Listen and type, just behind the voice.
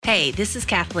Hey, this is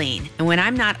Kathleen, and when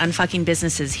I'm not unfucking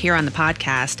businesses here on the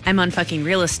podcast, I'm unfucking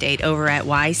real estate over at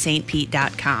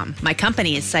whystpete.com. My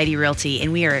company is Sidey Realty,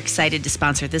 and we are excited to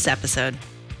sponsor this episode.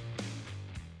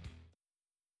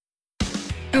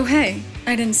 Oh, hey,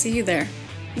 I didn't see you there.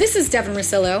 This is Devin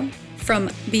Rosillo from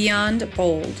Beyond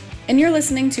Bold, and you're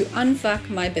listening to Unfuck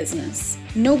My Business.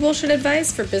 No bullshit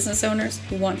advice for business owners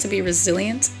who want to be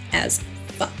resilient as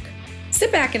fuck.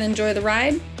 Sit back and enjoy the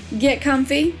ride. Get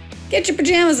comfy. Get your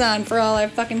pajamas on for all I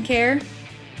fucking care.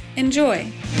 Enjoy.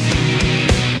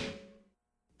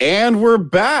 And we're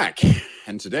back.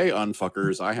 And today,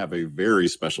 Unfuckers, I have a very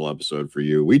special episode for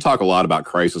you. We talk a lot about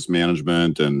crisis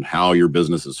management and how your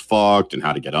business is fucked and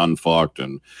how to get unfucked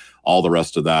and all the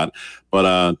rest of that.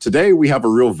 But today we have a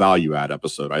real value add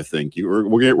episode, I think. We're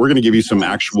going to give you some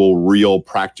actual, real,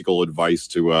 practical advice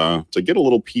to get a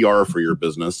little PR for your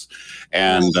business.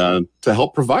 And to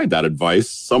help provide that advice,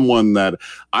 someone that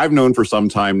I've known for some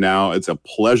time now. It's a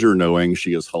pleasure knowing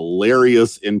she is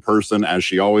hilarious in person, as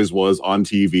she always was on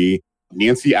TV.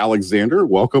 Nancy Alexander,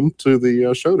 welcome to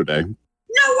the show today.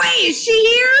 No way, is she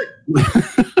here?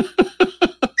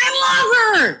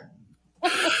 I love her.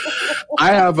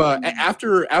 I have,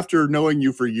 after knowing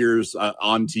you for years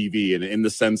on TV, and in the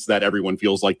sense that everyone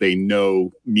feels like they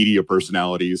know media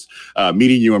personalities,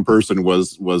 meeting you in person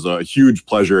was a huge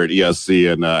pleasure at ESC,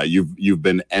 and you've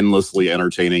been endlessly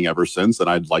entertaining ever since. And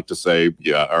I'd like to say,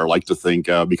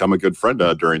 become a good friend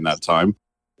during that time.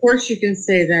 Of course you can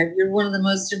say that. You're one of the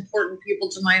most important people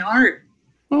to my art.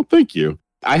 Well, thank you.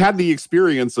 I had the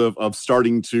experience of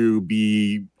starting to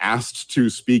be asked to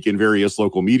speak in various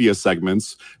local media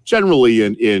segments, generally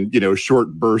in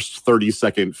short burst,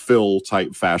 30-second fill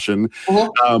type fashion.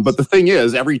 Uh-huh. But the thing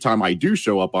is, every time I do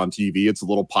show up on TV, it's a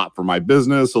little pop for my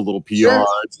business, a little PR. Sure.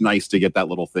 It's nice to get that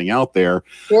little thing out there.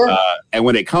 Sure. And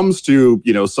when it comes to,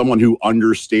 someone who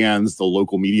understands the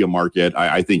local media market,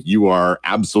 I think you are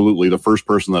absolutely the first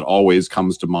person that always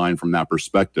comes to mind from that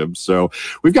perspective. So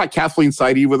we've got Kathleen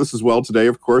Sidey with us as well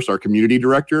today, of course, our community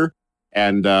director.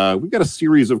 And we've got a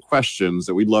series of questions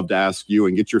that we'd love to ask you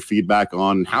and get your feedback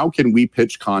on how can we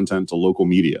pitch content to local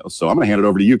media. So I'm going to hand it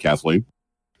over to you, Kathleen.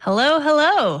 Hello.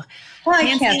 Hi,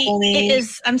 Nancy, Kathleen.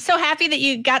 I'm so happy that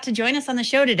you got to join us on the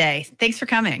show today. Thanks for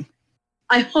coming.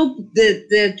 I hope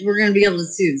that we're going to be able to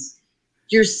see this.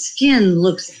 Your skin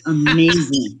looks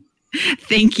amazing.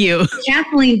 Thank you.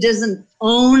 Kathleen doesn't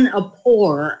own a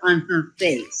pore on her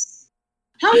face.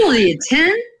 How old are you,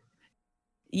 10?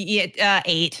 Yeah,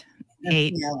 8.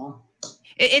 Yeah.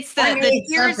 It's I the made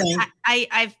tears. something.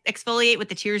 I exfoliate with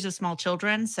the tears of small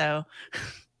children, so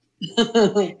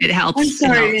it helps. I'm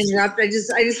sorry It to helps. interrupt.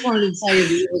 I just wanted to tell you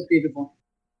that you look beautiful.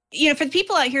 For the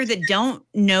people out here that don't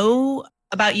know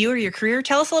about you or your career,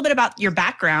 tell us a little bit about your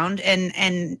background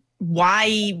and why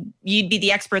you'd be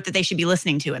the expert that they should be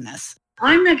listening to in this.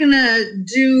 I'm not going to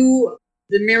do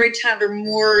the Mary Tyler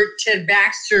Moore, Ted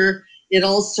Baxter. It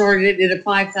all started at a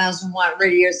 5,000 watt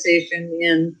radio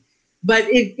station but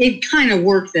it kind of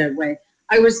worked that way.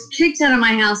 I was kicked out of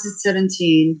my house at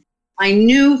 17. I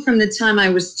knew from the time I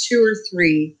was 2 or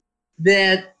 3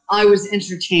 that I was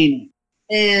entertaining.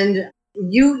 And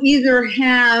you either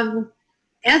have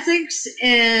ethics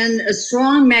and a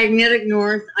strong magnetic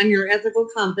north on your ethical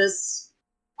compass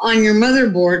on your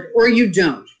motherboard, or you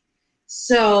don't.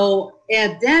 So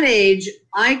at that age,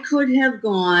 I could have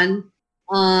gone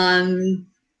on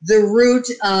the route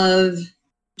of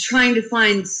trying to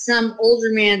find some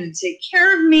older man to take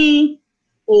care of me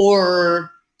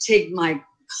or take my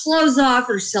clothes off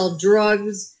or sell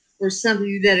drugs or something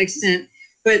to that extent.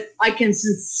 But I can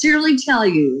sincerely tell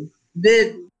you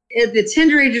that at the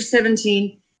tender age of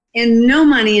 17 and no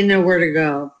money and nowhere to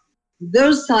go,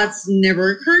 those thoughts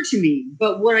never occurred to me.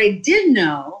 But what I did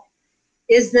know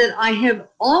is that I have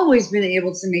always been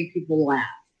able to make people laugh.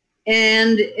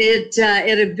 And at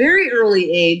a very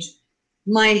early age,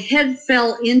 my head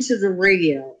fell into the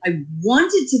radio. I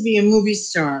wanted to be a movie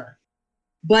star,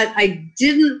 but I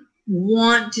didn't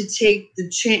want to take the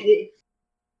chance.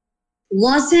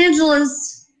 Los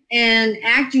Angeles and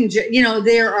acting,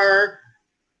 there are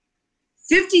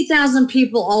 50,000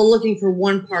 people all looking for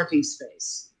one parking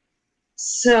space.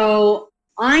 So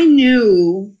I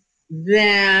knew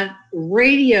that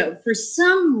radio, for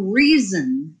some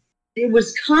reason, it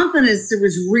was confidence that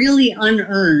was really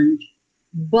unearned,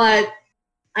 but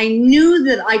I knew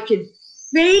that I could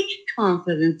fake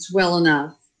confidence well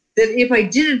enough that if I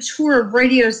did a tour of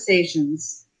radio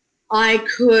stations, I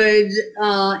could,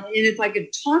 and if I could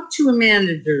talk to a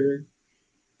manager,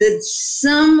 that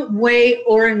some way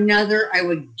or another I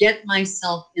would get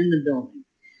myself in the building.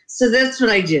 So that's what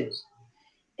I did.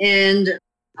 And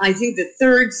I think the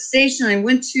third station I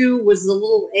went to was the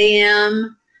little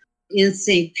AM in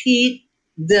St. Pete.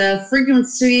 The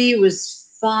frequency was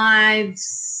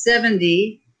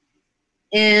 570.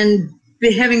 And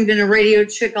having been a radio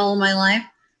chick all my life,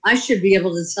 I should be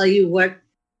able to tell you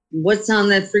what's on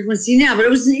that frequency now. But it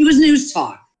was news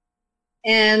talk.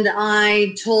 And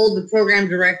I told the program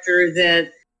director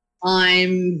that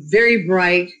I'm very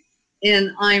bright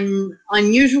and I'm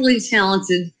unusually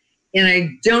talented, and I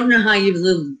don't know how you've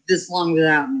lived this long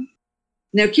without me.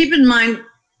 Now, keep in mind,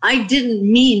 I didn't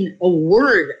mean a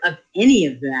word of any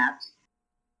of that.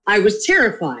 I was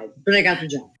terrified, but I got the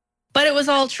job. But it was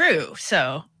all true,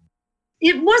 so.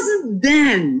 It wasn't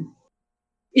then.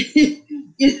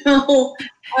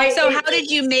 So how did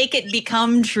you make it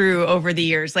become true over the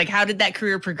years? Like, how did that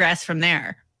career progress from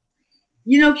there?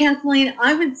 Kathleen,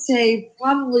 I would say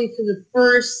probably for the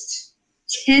first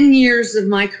 10 years of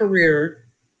my career,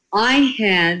 I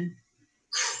had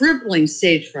crippling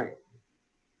stage fright.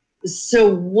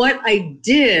 So what I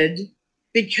did,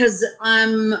 because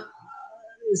I'm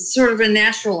sort of a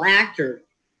natural actor,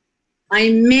 I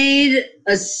made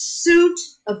a suit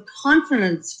of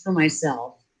confidence for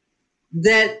myself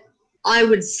that I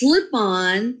would slip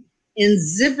on and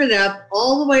zip it up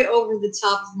all the way over the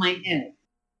top of my head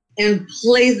and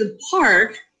play the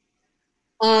part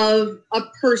of a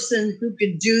person who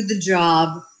could do the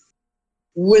job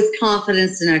with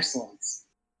confidence and excellence.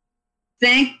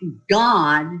 Thank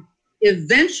God,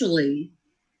 eventually,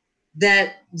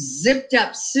 that zipped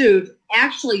up suit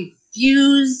actually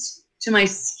fused to my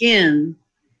skin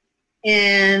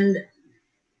and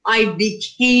I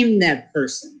became that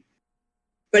person.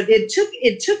 But it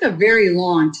took a very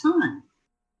long time.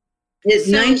 At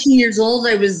 19 years old,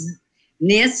 I was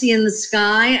Nancy in the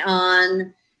Sky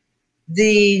on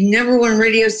the #1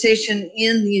 radio station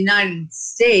in the United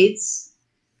States,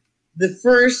 the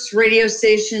first radio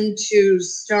station to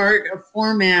start a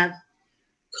format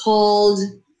called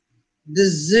the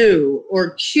Zoo,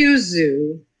 or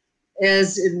Q-Zoo,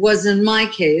 as it was in my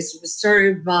case. It was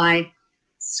started by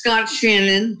Scott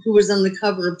Shannon, who was on the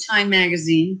cover of Time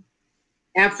magazine.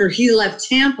 After he left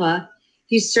Tampa,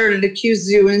 he started a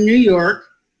Q-Zoo in New York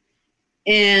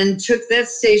and took that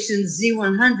station,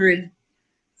 Z100,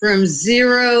 from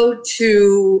 0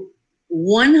 to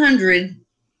 100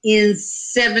 in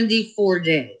 74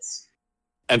 days.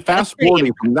 And fast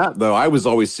forwarding from that, though, I was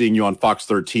always seeing you on Fox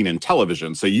 13 and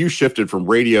television. So you shifted from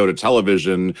radio to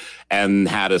television and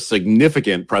had a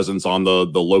significant presence on the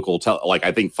local,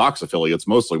 I think Fox affiliates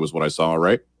mostly was what I saw,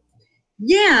 right?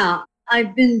 Yeah,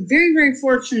 I've been very, very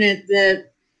fortunate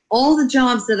that all the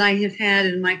jobs that I have had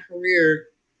in my career,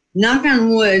 knock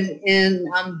on wood, and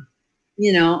I'm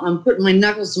putting my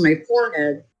knuckles to my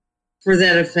forehead for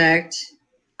that effect,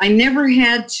 I never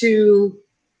had to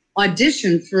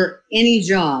audition for any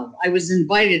job. I was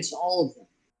invited to all of them.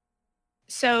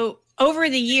 So over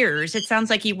the years, it sounds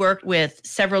like you worked with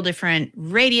several different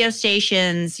radio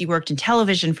stations. You worked in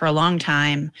television for a long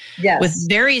time. Yes. With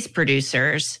various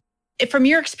producers. From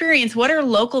your experience, what are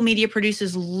local media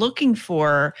producers looking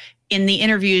for in the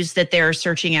interviews that they're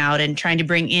searching out and trying to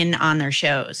bring in on their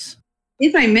shows?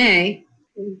 If I may,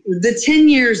 the 10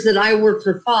 years that I worked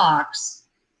for Fox,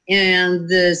 and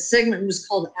the segment was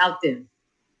called Out There.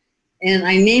 And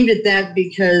I named it that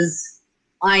because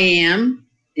I am,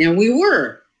 and we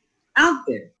were, out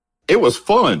there. It was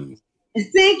fun.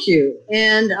 Thank you.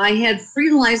 And I had free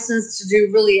license to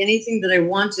do really anything that I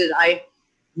wanted. I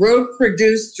wrote,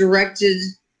 produced, directed,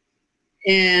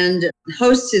 and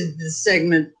hosted the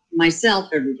segment myself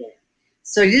every day.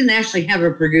 So I didn't actually have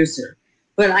a producer.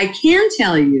 But I can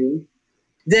tell you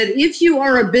that if you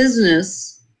are a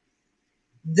business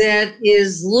that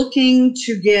is looking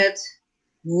to get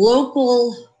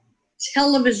local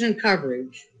television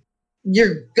coverage,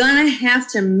 you're gonna have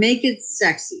to make it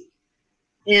sexy.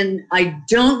 And I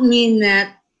don't mean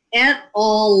that at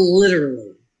all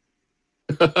literally.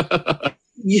 I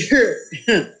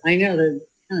know, that's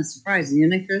kind of surprising,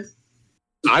 isn't it, Chris?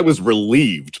 I was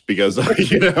relieved because, I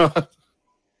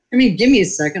mean, give me a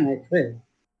second, I could.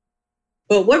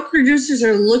 But what producers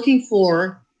are looking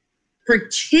for,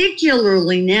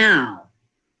 particularly now,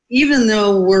 even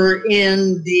though we're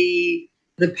in the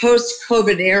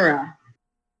post-COVID era,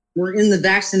 we're in the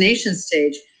vaccination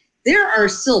stage, there are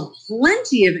still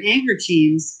plenty of anchor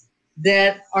teams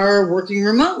that are working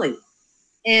remotely.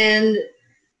 And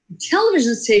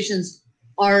television stations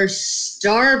are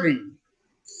starving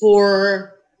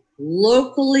for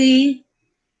locally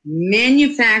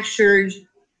manufactured,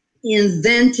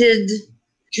 invented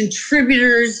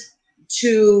contributors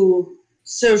to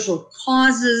social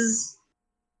causes,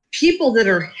 people that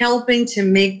are helping to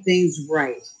make things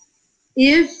right.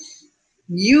 if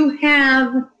you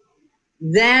have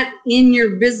that in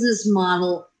your business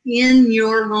model in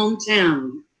your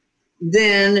hometown,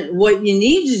 then what you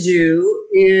need to do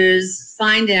is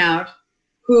find out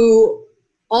who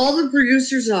all the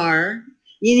producers are.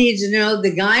 You need to know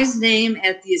the guy's name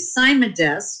at the assignment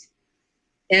desk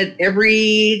at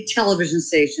every television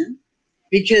station,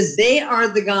 because they are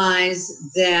the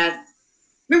guys that,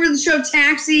 remember the show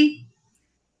Taxi?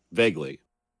 Vaguely.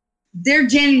 They're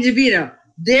Danny DeVito.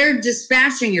 They're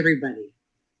dispatching everybody.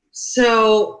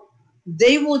 So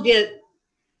they will get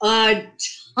a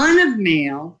ton of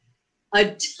mail,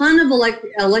 a ton of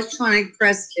electronic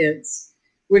press kits,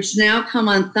 which now come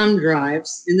on thumb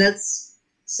drives. And that's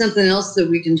something else that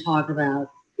we can talk about.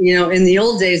 You know, in the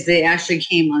old days, they actually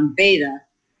came on beta,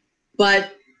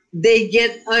 but they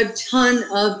get a ton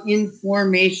of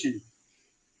information,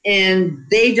 and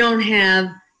they don't have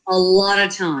a lot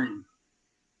of time.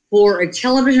 For a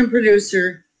television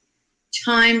producer,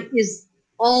 time is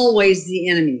always the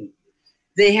enemy.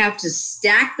 They have to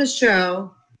stack the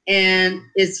show, and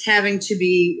it's having to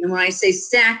be, and when I say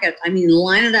stack it, I mean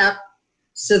line it up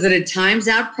so that it times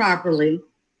out properly,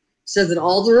 so that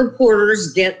all the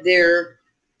reporters get their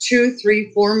 2,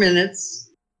 3, 4 minutes.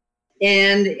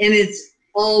 And it's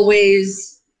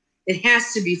always, it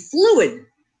has to be fluid,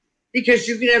 because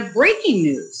you could have breaking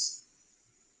news.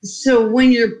 So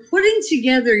when you're putting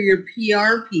together your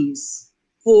PR piece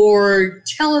for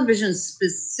television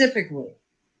specifically,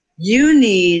 you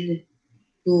need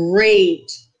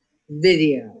great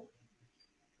video.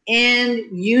 And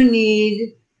you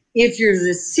need, if you're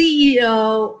the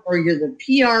CEO or you're the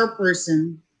PR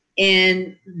person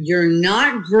and you're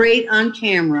not great on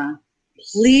camera,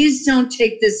 please don't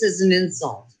take this as an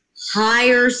insult.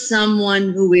 Hire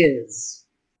someone who is.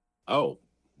 Oh,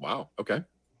 wow. Okay.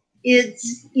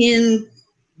 It's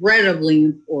incredibly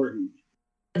important.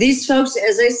 These folks,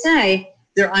 as I say,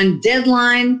 they're on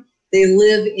deadline. They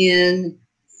live in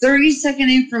 30-second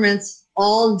increments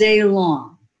all day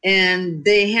long, and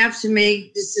they have to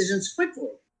make decisions quickly.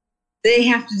 They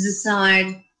have to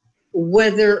decide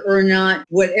whether or not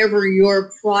whatever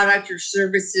your product or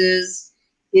service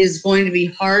is going to be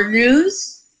hard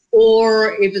news,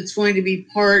 or if it's going to be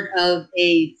part of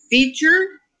a feature.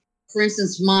 For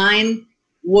instance, mine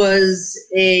was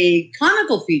a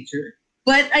comical feature,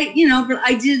 but I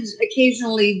did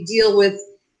occasionally deal with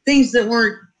things that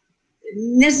weren't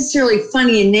necessarily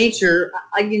funny in nature.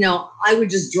 I would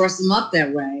just dress them up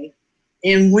that way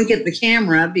and wink at the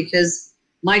camera, because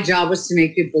my job was to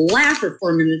make people laugh for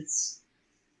 4 minutes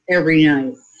every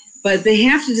night. But they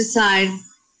have to decide,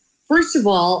 first of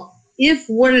all, if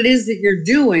what it is that you're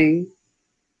doing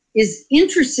is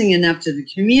interesting enough to the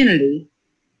community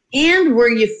and where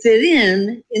you fit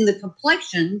in the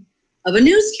complexion of a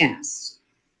newscast.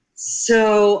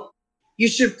 So you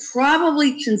should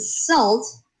probably consult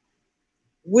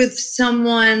with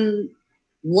someone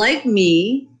like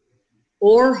me,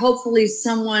 or hopefully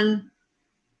someone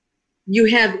you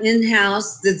have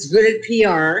in-house that's good at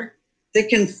PR, that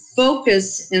can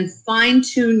focus and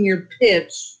fine-tune your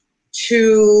pitch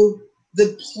to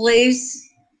the place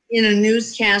in a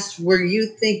newscast where you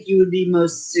think you would be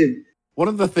most suited. One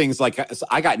of the things, like,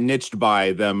 I got niched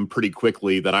by them pretty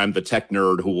quickly, that I'm the tech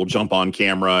nerd who will jump on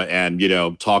camera and,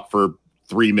 talk for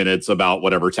 3 minutes about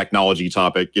whatever technology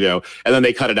topic, and then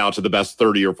they cut it out to the best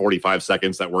 30 or 45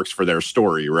 seconds that works for their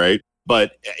story, right?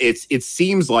 But it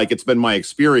seems like it's been my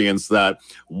experience that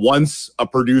once a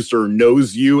producer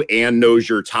knows you and knows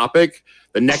your topic,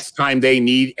 the next time they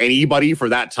need anybody for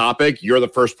that topic, you're the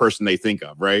first person they think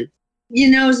of, right?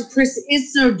 Chris,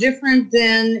 it's no different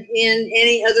than in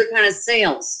any other kind of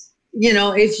sales.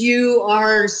 If you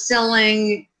are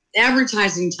selling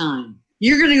advertising time,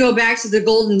 you're going to go back to the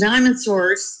golden diamond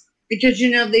source, because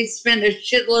they spent a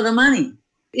shitload of money.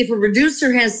 If a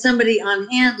producer has somebody on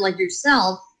hand like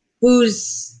yourself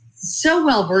who's so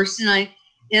well versed, and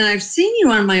I've seen you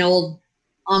on my old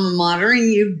alma mater,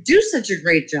 and you do such a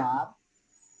great job,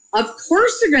 of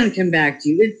course they're going to come back to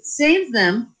you. It saves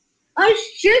them a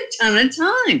shit ton of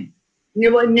time.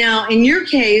 Now, in your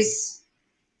case,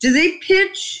 do they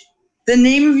pitch the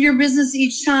name of your business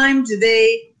each time? Do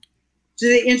they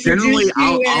introduce Generally,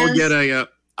 you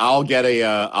I'll get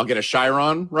a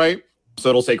Chiron, right? So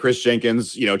it'll say Chris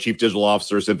Jenkins, Chief Digital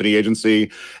Officer, Symphony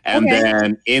Agency, and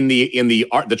then in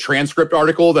the transcript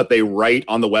article that they write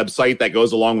on the website that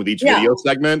goes along with each video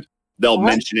segment, they'll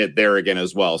mention it there again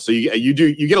as well. So you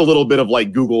get a little bit of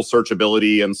like Google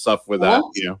searchability and stuff with that,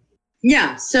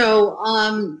 Yeah. So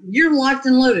you're locked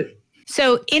and loaded.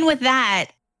 So in with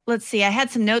that, let's see, I had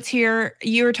some notes here.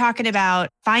 You were talking about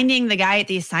finding the guy at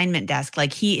the assignment desk,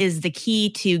 like he is the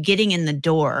key to getting in the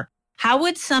door. how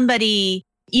would somebody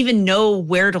even know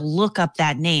where to look up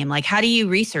that name? Like, how do you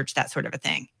research that sort of a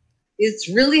thing? It's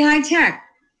really high tech.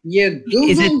 You Google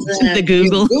Is it the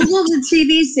Google? You Google the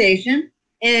TV station,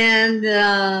 and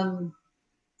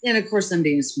of course I'm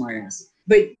being a smartass,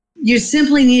 but you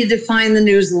simply need to find the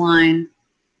news line.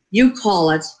 You call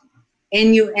it,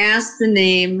 and you ask the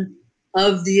name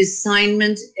of the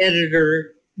assignment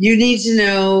editor. You need to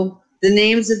know the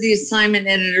names of the assignment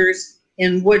editors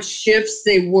and what shifts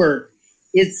they work.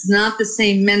 It's not the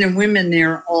same men and women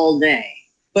there all day,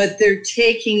 but they're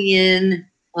taking in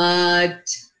a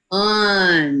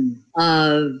ton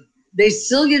of, they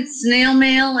still get snail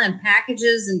mail and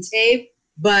packages and tape,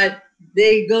 but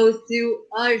they go through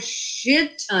a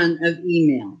shit ton of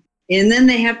email. And then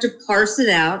they have to parse it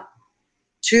out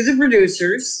to the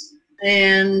producers.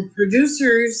 And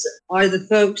producers are the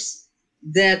folks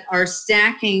that are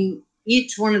stacking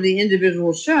each one of the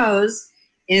individual shows,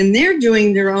 and they're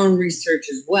doing their own research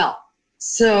as well.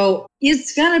 So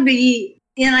it's got to be,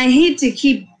 and I hate to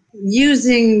keep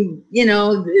using,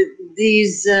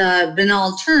 these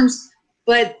banal terms,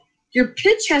 but your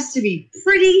pitch has to be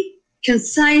pretty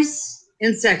concise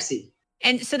and sexy.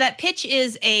 And so that pitch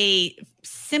is a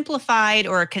simplified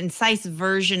or a concise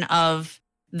version of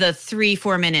the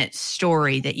 3-4 minute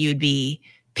story that you'd be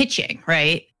pitching,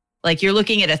 right? Like you're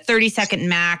looking at a 30-second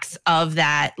max of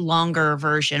that longer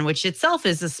version, which itself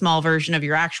is a small version of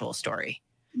your actual story.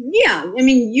 Yeah. I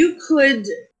mean, you could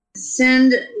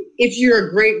send, if you're a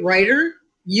great writer,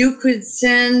 you could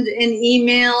send an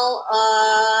email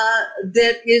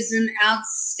that is an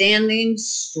outstanding,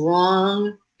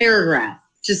 strong paragraph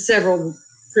to several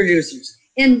producers.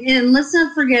 And let's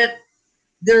not forget,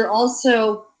 there are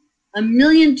also a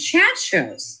million chat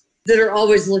shows that are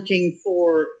always looking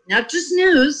for not just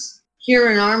news.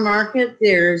 Here in our market,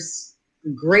 there's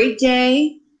Great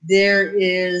Day. There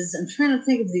is, I'm trying to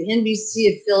think of the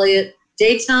NBC affiliate,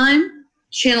 Daytime.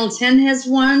 Channel 10 has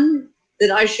one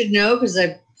that I should know because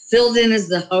I've filled in as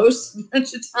the host a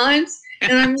bunch of times.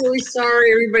 And I'm really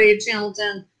sorry, everybody at Channel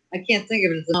 10. I can't think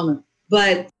of it at the moment.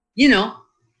 But,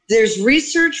 there's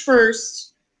research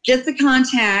first, get the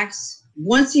contacts.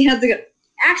 Once you have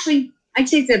actually, I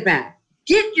take that back.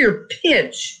 Get your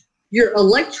pitch, your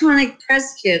electronic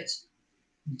press kit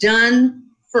done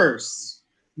first.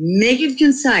 Make it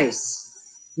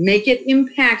concise, make it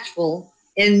impactful,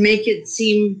 and make it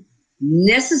seem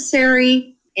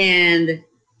necessary and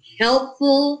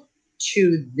helpful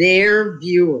to their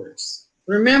viewers.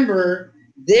 Remember,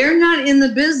 they're not in the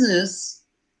business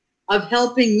of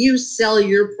helping you sell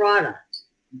your product.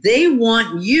 They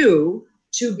want you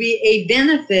to be a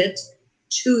benefit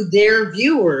to their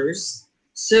viewers,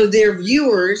 so their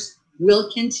viewers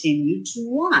will continue to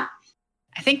watch.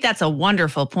 I think that's a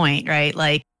wonderful point, right?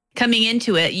 Like coming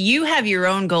into it, you have your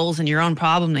own goals and your own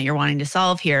problem that you're wanting to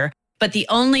solve here. But the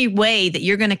only way that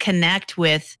you're going to connect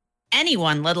with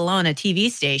anyone, let alone a TV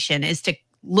station, is to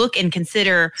look and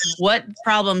consider what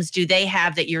problems do they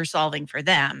have that you're solving for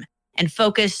them, and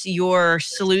focus your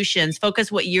solutions,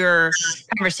 focus what your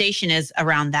conversation is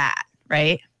around that,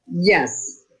 right?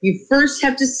 Yes. You first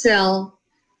have to sell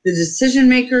the decision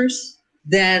makers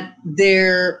that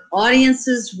their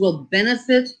audiences will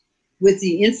benefit with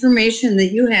the information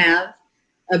that you have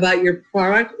about your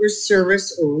product or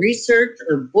service or research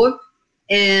or book,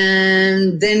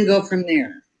 and then go from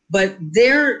there. But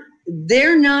they're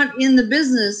not in the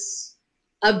business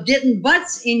of getting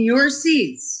butts in your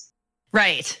seats.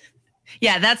 Right.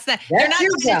 Yeah, that's they're not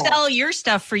going to sell your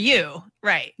stuff for you.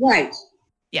 Right. Right.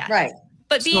 Yeah. Right.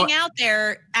 But being out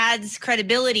there adds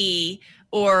credibility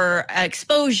or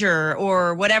exposure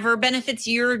or whatever benefits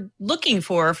you're looking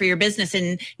for your business.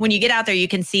 And when you get out there, you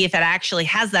can see if it actually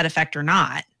has that effect or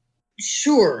not.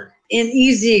 Sure. An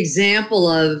easy example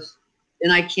of,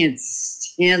 and I can't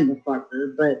stand the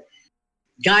fucker, but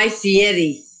Guy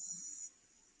Fieri,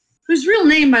 whose real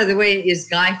name, by the way, is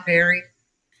Guy Fieri.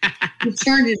 He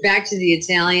turned it back to the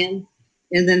Italian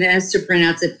and then has to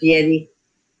pronounce it Fieri.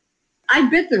 I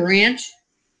bet the ranch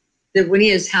that when he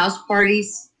has house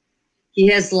parties, he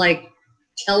has like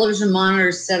television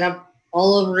monitors set up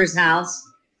all over his house,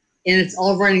 and it's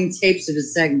all running tapes of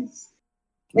his segments.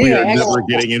 We are never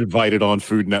getting invited on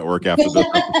Food Network after this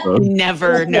episode.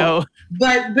 Never, no.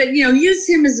 But use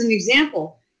him as an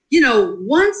example.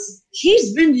 Once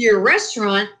he's been to your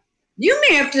restaurant, you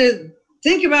may have to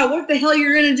think about what the hell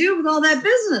you're going to do with all that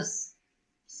business.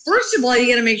 First of all,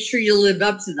 you got to make sure you live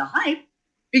up to the hype,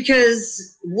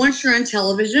 because once you're on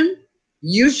television,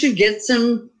 you should get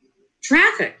some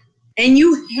traffic, and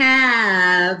you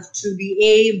have to be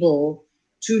able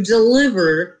to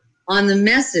deliver on the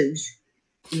message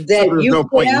that there's you no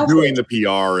put point in out doing there. the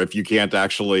PR if you can't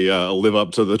actually live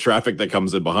up to the traffic that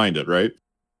comes in behind it, right?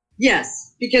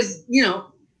 Yes, because,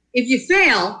 if you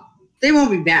fail, they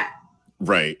won't be back.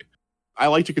 Right. I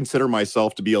like to consider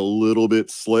myself to be a little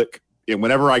bit slick. And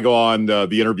whenever I go on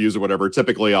the interviews or whatever,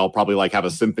 typically I'll probably like have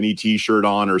a Symphony t-shirt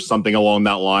on or something along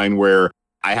that line where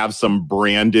I have some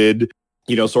branded,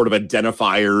 sort of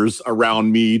identifiers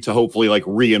around me to hopefully like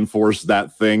reinforce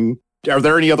that thing. Are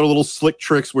there any other little slick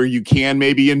tricks where you can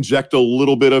maybe inject a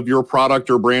little bit of your product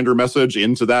or brand or message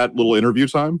into that little interview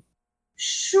time?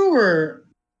 Sure.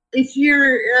 If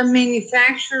you're a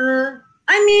manufacturer,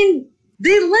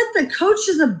 they let the coach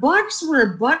of the Bucks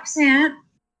wear a Bucks hat.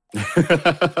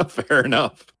 Fair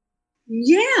enough.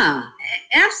 Yeah,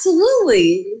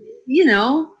 absolutely.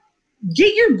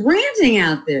 Get your branding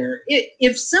out there.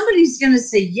 If somebody's going to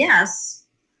say, yes,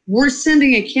 we're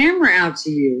sending a camera out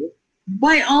to you,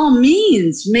 by all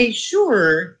means, make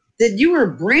sure that you are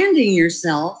branding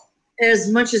yourself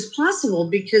as much as possible,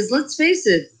 because let's face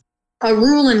it, a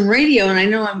rule in radio, and I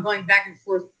know I'm going back and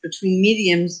forth between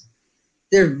mediums,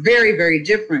 they're very, very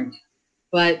different.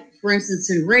 But for instance,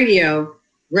 in radio,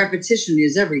 repetition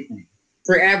is everything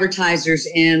for advertisers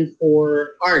and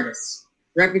for artists.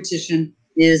 Repetition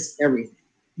is everything.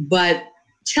 But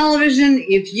television,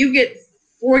 if you get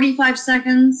 45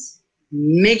 seconds,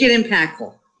 make it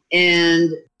impactful.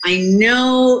 And I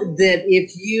know that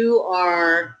if you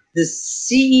are the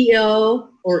CEO,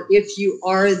 or if you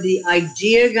are the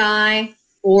idea guy,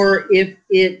 or if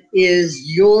it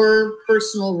is your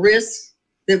personal risk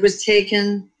that was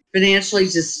taken financially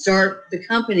to start the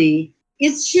company,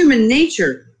 it's human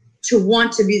nature to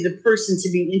want to be the person to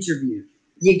be interviewed.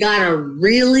 You got to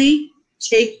really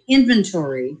take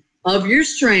inventory of your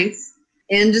strengths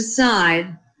and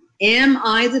decide, am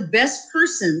I the best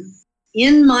person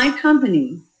in my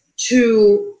company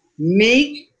to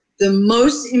make the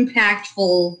most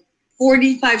impactful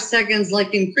 45 seconds?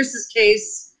 Like in Chris's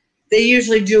case, they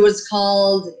usually do what's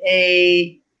called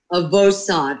a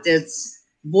VOSOT. It's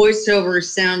voiceover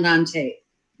sound on tape.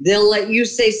 They'll let you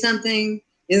say something,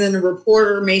 and then the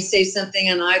reporter may say something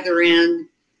on either end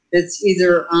that's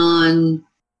either on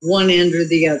one end or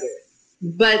the other.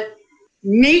 But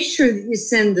make sure that you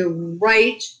send the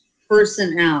right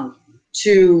person out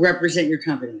to represent your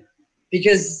company,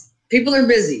 because people are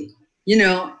busy,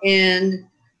 and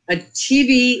a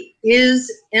TV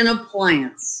is an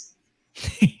appliance.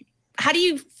 How do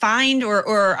you find or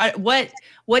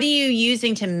what are you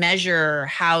using to measure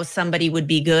how somebody would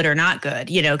be good or not good?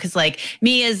 Because like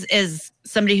me as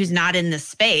somebody who's not in the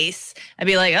space, I'd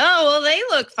be like, oh, well, they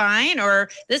look fine, or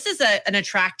this is an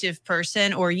attractive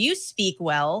person, or you speak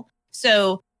well.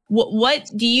 So what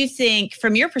do you think,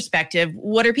 from your perspective,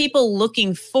 what are people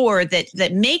looking for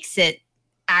that makes it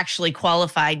actually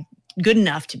qualified, good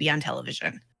enough to be on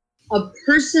television? A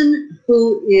person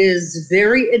who is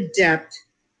very adept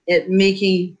at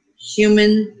making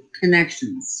human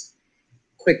connections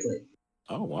quickly.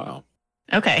 Oh, wow.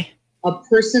 Okay. A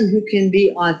person who can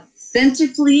be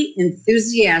authentically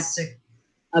enthusiastic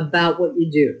about what you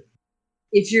do.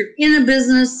 If you're in a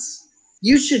business,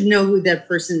 you should know who that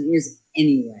person is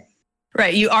anyway.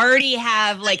 Right. You already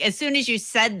have, like, as soon as you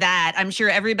said that, I'm sure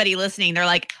everybody listening, they're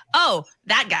like, oh,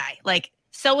 that guy, like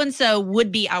so-and-so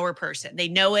would be our person. They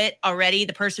know it already,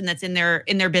 the person that's in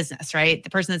their business, right? The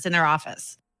person that's in their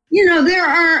office. There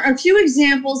are a few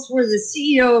examples where the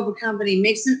CEO of a company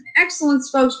makes an excellent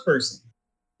spokesperson.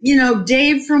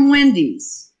 Dave from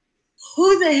Wendy's.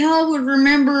 Who the hell would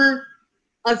remember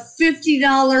a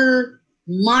 $50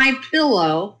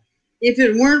 MyPillow if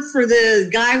it weren't for the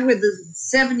guy with the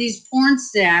 70s porn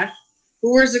stash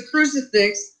who wears a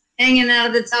crucifix hanging out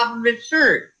of the top of his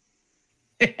shirt?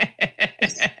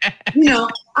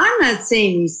 I'm not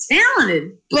saying he's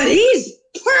talented, but he's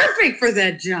perfect for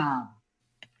that job.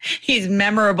 He's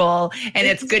memorable, and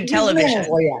it's good television.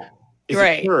 Yeah. It's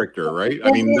right. a character, right?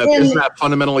 I mean, isn't that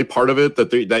fundamentally part of it,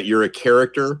 that you're a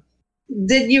character?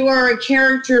 That you are a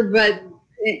character,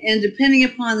 and depending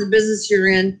upon the business you're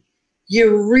in,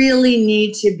 you really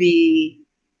need to be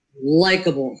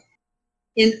likable.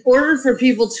 In order for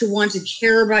people to want to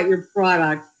care about your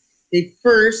product, they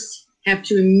first have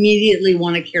to immediately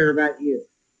want to care about you.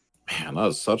 Man, that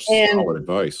is such solid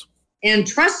advice. And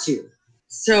trust you.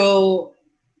 So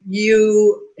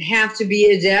you have to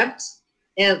be adept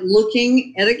at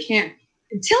looking at a camera.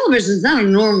 Television is not a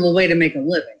normal way to make a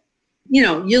living.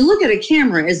 You look at a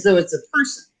camera as though it's a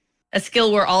person. A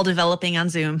skill we're all developing on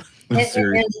Zoom.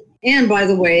 And by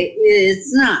the way,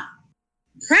 it's not.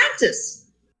 Practice.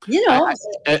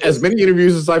 As many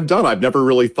interviews as I've done, I've never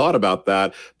really thought about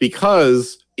that,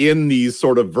 because in these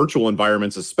sort of virtual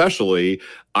environments, especially,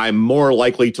 I'm more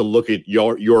likely to look at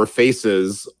your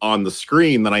faces on the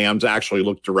screen than I am to actually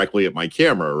look directly at my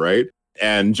camera, right?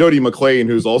 And Jody McLean,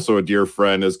 who's also a dear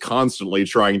friend, is constantly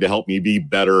trying to help me be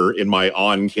better in my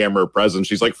on-camera presence.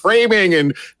 She's like, framing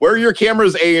and where your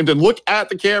camera's aimed and look at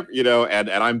the camera, and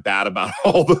I'm bad about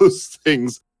all those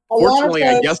things. Fortunately,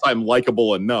 I guess I'm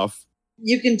likable enough.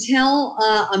 You can tell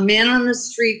a man on the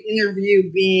street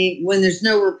interview being when there's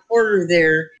no reporter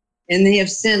there and they have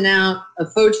sent out a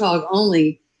photog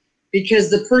only, because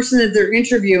the person that they're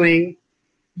interviewing,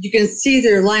 you can see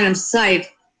their line of sight.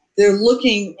 They're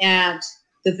looking at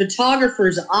the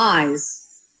photographer's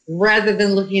eyes rather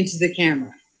than looking into the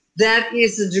camera. That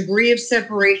is a degree of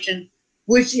separation,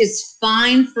 which is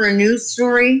fine for a news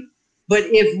story. But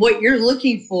if what you're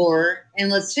looking for,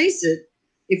 and let's face it,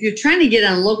 if you're trying to get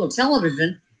on local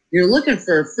television, you're looking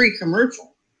for a free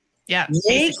commercial. Yeah,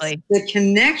 basically. The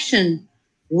connection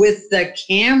with the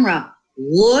camera.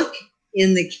 Look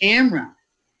in the camera.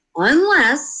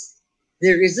 Unless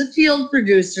there is a field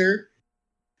producer,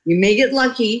 you may get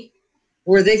lucky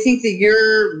where they think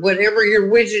that whatever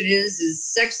your widget is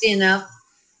sexy enough.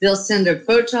 They'll send a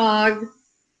photog,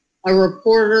 a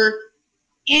reporter,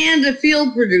 and a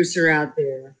field producer out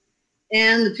there.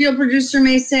 And the field producer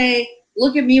may say,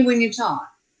 look at me when you talk.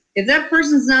 If that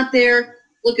person's not there,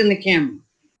 look in the camera.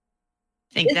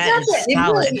 I think that is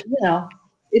solid.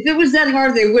 If it was that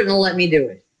hard, they wouldn't have let me do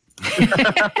it.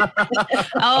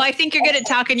 Oh, I think you're good at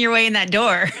talking your way in that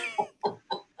door.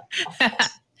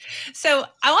 So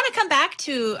I want to come back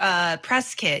to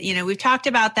press kit. We've talked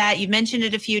about that. You've mentioned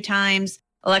it a few times,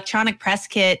 electronic press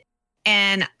kit.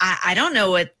 And I don't know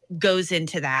what goes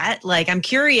into that. Like, I'm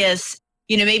curious,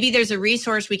 maybe there's a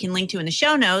resource we can link to in the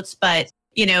show notes, but,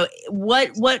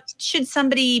 what should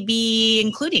somebody be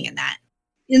including in that?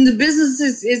 In the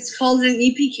business, it's called an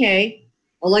EPK,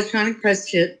 electronic press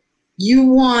kit. You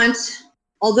want,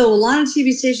 although a lot of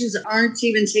TV stations aren't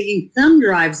even taking thumb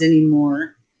drives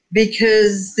anymore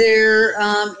because they're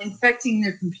infecting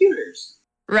their computers.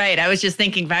 Right. I was just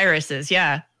thinking viruses.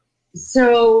 Yeah.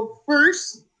 So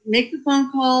first, make the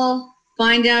phone call,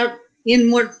 find out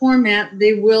in what format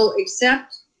they will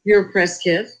accept your press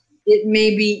kit. It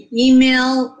may be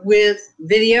email with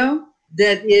video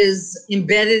that is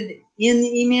embedded in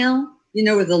the email,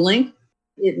 with a link.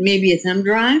 It may be a thumb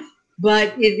drive,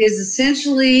 but it is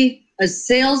essentially a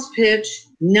sales pitch,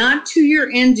 not to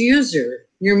your end user.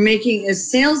 You're making a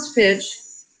sales pitch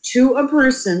to a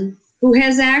person who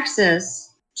has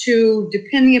access to,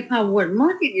 depending upon what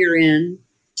market you're in,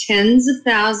 tens of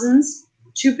thousands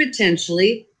to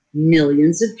potentially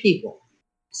millions of people.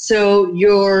 So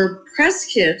your press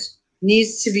kit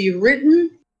needs to be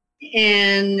written,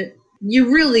 and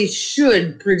you really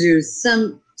should produce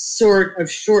some sort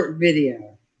of short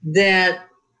video that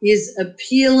is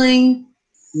appealing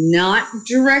not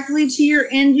directly to your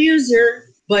end user,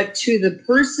 but to the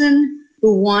person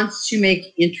who wants to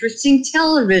make interesting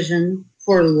television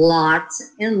for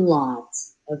lots and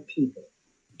lots of people.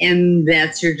 And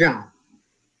that's your job.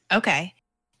 Okay.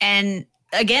 And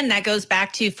again, that goes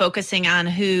back to focusing on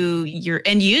who your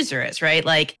end user is, right?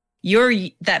 Like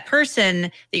that person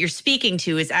that you're speaking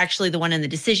to is actually the one in the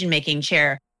decision-making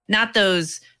chair, not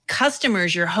those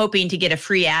customers you're hoping to get a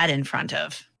free ad in front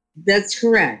of. That's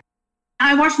correct.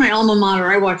 I watch my alma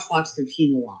mater. I watch Fox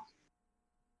 13 a lot.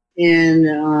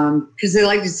 And because they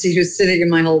like to see who's sitting in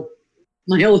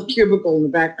my old cubicle in the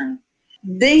background.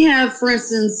 They have, for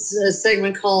instance, a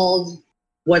segment called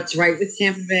What's Right with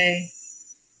Tampa Bay.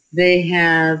 They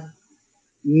have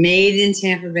Made in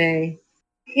Tampa Bay.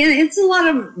 And it's a lot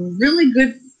of really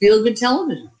good feel-good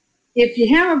television. If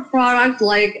you have a product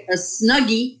like a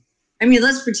Snuggie,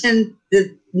 let's pretend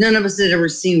that none of us had ever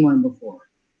seen one before.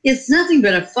 It's nothing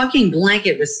but a fucking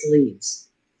blanket with sleeves,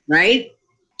 right?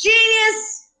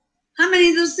 Genius! How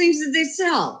many of those things did they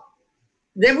sell?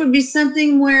 That would be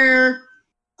something where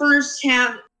first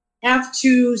have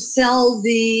to sell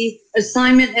the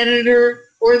assignment editor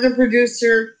or the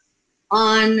producer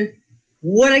on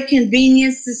what a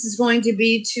convenience this is going to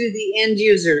be to the end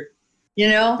user,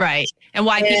 Right. And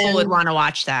why people would want to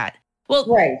watch that. Well,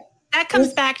 right. That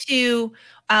comes back to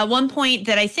one point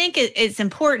that I think is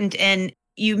important, and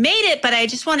you made it, but I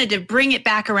just wanted to bring it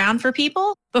back around for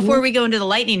people before we go into the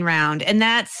lightning round. And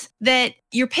that's that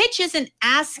your pitch isn't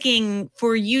asking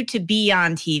for you to be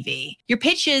on TV. Your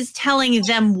pitch is telling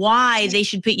them why they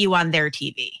should put you on their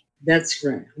TV. That's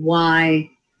correct. Why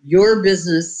your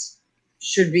business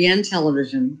should be on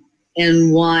television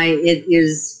and why it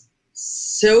is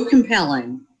so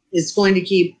compelling. It's going to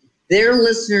keep their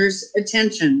listeners'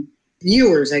 attention,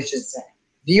 viewers'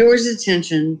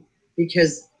 attention,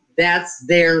 because That's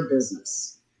their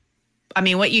business. I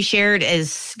mean, what you shared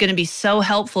is going to be so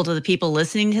helpful to the people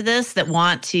listening to this that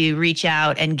want to reach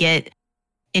out and get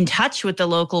in touch with the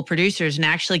local producers and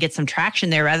actually get some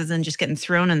traction there rather than just getting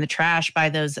thrown in the trash by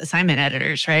those assignment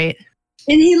editors, right?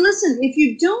 And hey, listen, if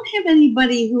you don't have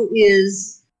anybody who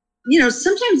is,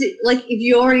 sometimes like if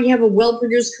you already have a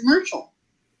well-produced commercial,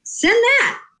 send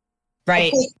that.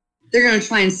 Right. They're going to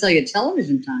try and sell you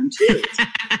television time too.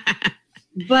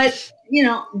 But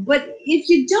if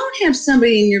you don't have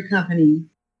somebody in your company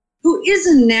who is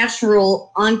a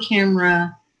natural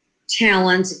on-camera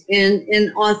talent and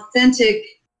an authentic,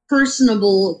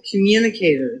 personable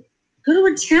communicator, go to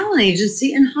a talent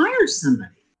agency and hire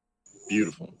somebody.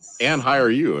 Beautiful. And hire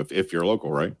you if you're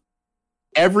local, right?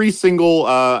 Every single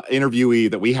interviewee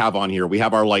that we have on here, we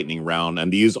have our lightning round,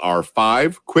 and these are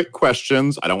 5 quick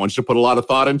questions. I don't want you to put a lot of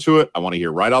thought into it. I want to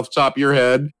hear right off the top of your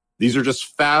head. These are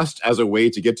just fast as a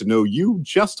way to get to know you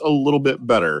just a little bit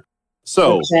better.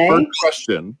 So, First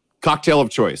question, cocktail of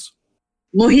choice.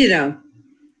 Mojito.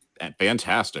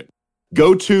 Fantastic.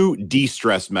 Go-to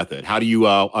de-stress method. How do you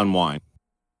unwind?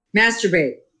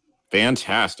 Masturbate.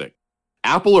 Fantastic.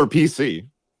 Apple or PC?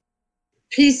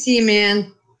 PC,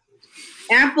 man.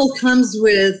 Apple comes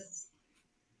with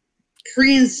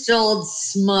pre-installed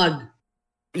smug.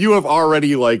 You have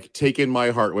already taken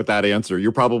my heart with that answer.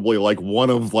 You're probably one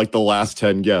of the last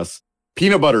 10 guests.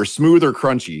 Peanut butter, smooth or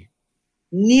crunchy?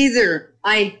 Neither.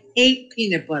 I hate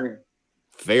peanut butter.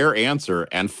 Fair answer.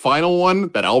 And final one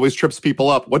that always trips people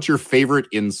up. What's your favorite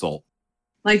insult?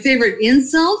 My favorite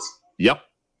insult? Yep.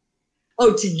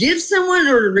 Oh, to give someone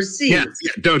or to receive? Yeah,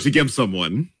 no, to give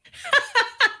someone.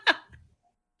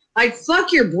 I'd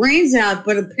fuck your brains out,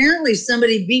 but apparently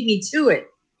somebody beat me to it.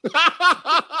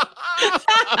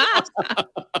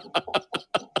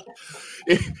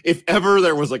 If ever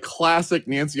there was a classic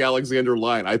Nancy Alexander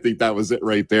line, I think that was it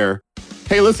right there.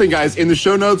 Hey, listen, guys, in the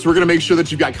show notes, we're going to make sure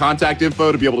that you've got contact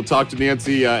info to be able to talk to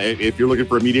Nancy. If you're looking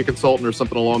for a media consultant or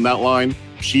something along that line,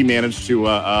 she managed to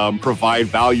provide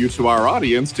value to our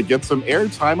audience to get some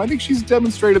airtime. I think she's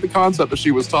demonstrated the concept that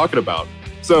she was talking about.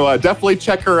 So definitely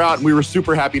check her out. And we were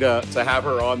super happy to have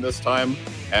her on this time.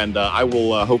 And I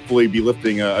will hopefully be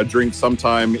lifting a drink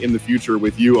sometime in the future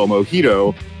with you, a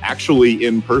mojito, actually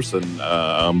in person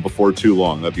before too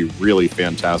long. That'd be really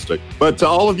fantastic. But to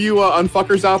all of you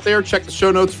unfuckers out there, check the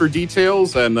show notes for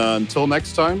details. And until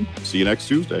next time, see you next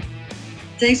Tuesday.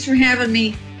 Thanks for having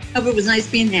me. Hope it was nice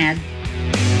being had.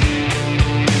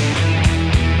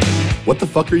 What the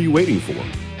fuck are you waiting for?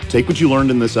 Take what you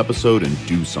learned in this episode and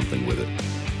do something with it.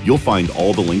 You'll find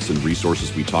all the links and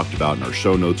resources we talked about in our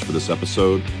show notes for this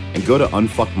episode, and go to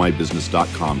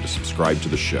unfuckmybusiness.com to subscribe to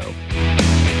the show.